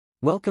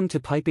Welcome to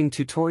Piping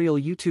Tutorial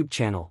YouTube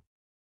channel.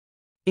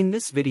 In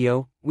this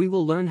video, we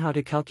will learn how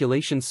to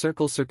calculation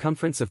circle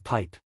circumference of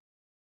pipe.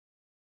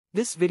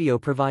 This video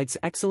provides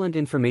excellent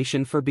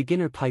information for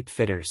beginner pipe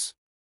fitters.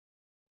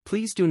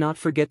 Please do not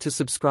forget to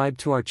subscribe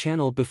to our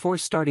channel before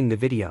starting the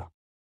video.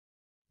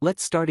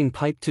 Let's starting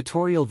pipe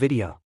tutorial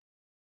video.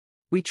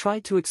 We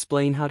tried to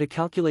explain how to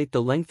calculate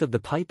the length of the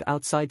pipe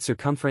outside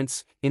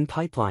circumference in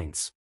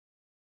pipelines.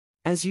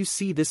 As you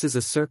see, this is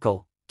a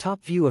circle,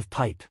 top view of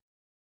pipe.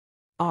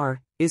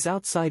 R is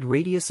outside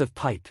radius of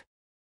pipe.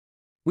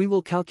 We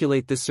will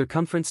calculate this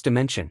circumference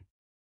dimension.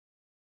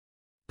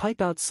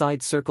 Pipe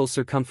outside circle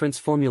circumference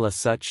formula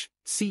such,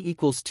 C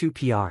equals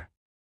 2πr.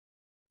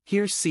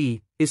 Here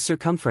C is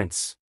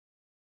circumference.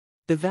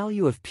 The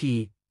value of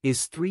P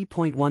is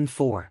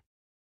 3.14.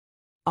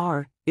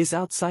 R is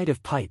outside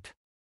of pipe.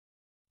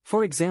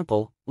 For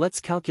example, let's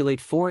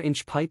calculate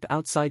 4-inch pipe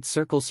outside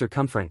circle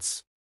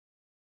circumference.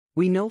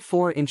 We know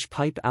 4-inch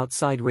pipe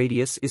outside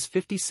radius is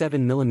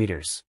 57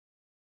 millimeters.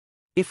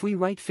 If we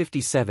write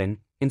 57,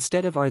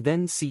 instead of R,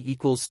 then C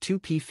equals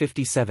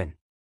 2p57.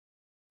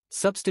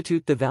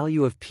 Substitute the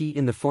value of P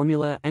in the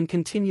formula and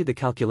continue the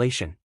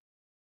calculation.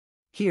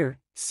 Here,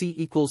 C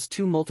equals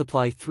 2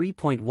 multiply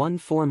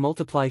 3.14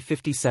 multiply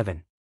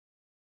 57.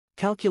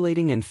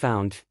 Calculating and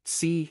found,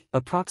 C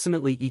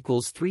approximately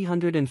equals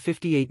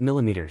 358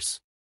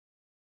 millimeters.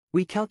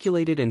 We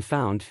calculated and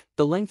found,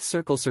 the length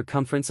circle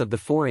circumference of the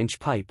 4-inch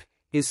pipe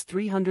is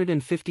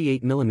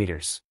 358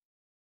 millimeters.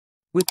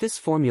 With this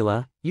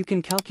formula, you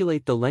can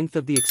calculate the length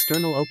of the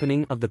external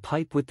opening of the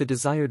pipe with the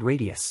desired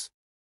radius.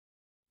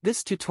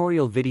 This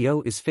tutorial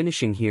video is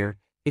finishing here.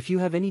 If you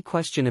have any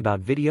question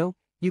about video,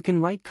 you can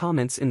write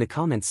comments in the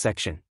comments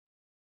section.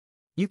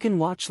 You can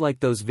watch like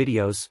those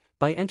videos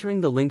by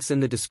entering the links in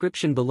the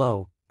description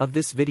below of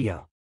this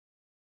video.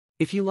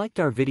 If you liked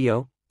our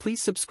video,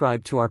 please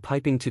subscribe to our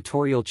piping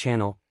tutorial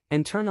channel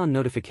and turn on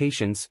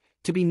notifications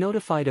to be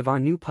notified of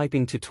our new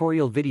piping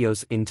tutorial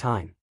videos in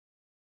time.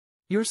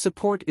 Your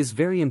support is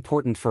very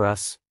important for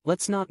us.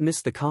 Let's not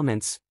miss the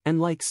comments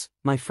and likes,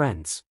 my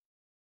friends.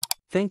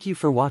 Thank you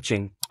for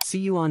watching. See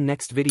you on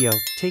next video.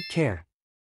 Take care.